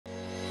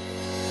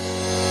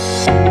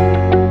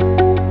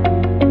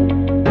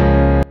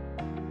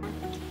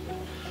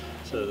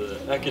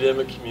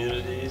Academic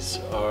communities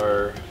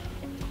are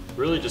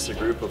really just a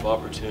group of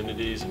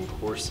opportunities and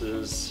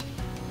courses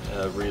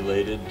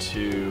related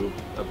to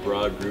a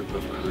broad group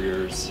of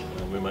careers.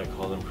 We might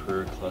call them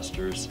career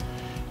clusters.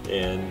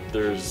 And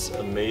there's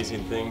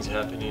amazing things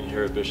happening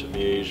here at Bishop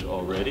Miege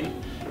already.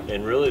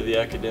 And really the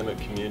academic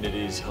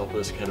communities help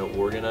us kind of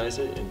organize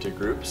it into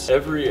groups.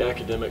 Every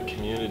academic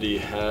community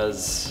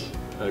has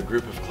a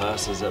group of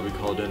classes that we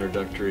call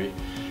introductory.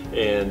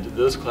 And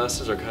those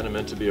classes are kind of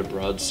meant to be a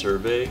broad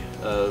survey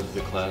of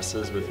the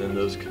classes within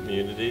those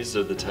communities,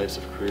 of the types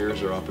of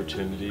careers or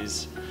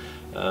opportunities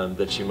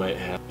that you might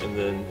have. And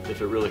then if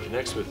it really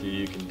connects with you,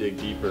 you can dig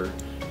deeper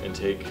and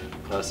take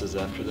classes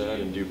after that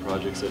and do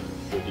projects that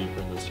go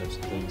deeper in those types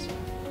of things.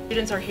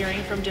 Students are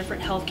hearing from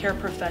different healthcare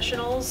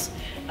professionals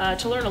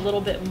to learn a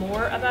little bit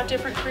more about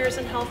different careers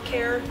in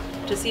healthcare,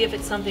 to see if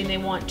it's something they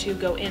want to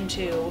go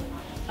into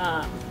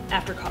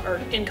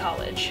in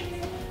college.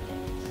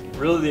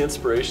 Really, the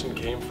inspiration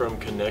came from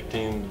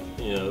connecting,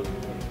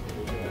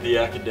 the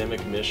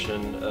academic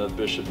mission of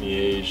Bishop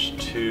Miege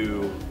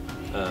to,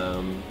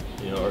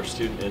 our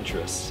student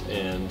interests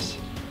and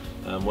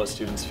what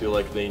students feel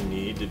like they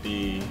need to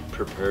be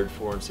prepared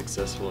for and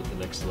successful at the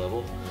next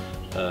level,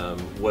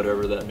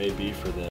 whatever that may be for them.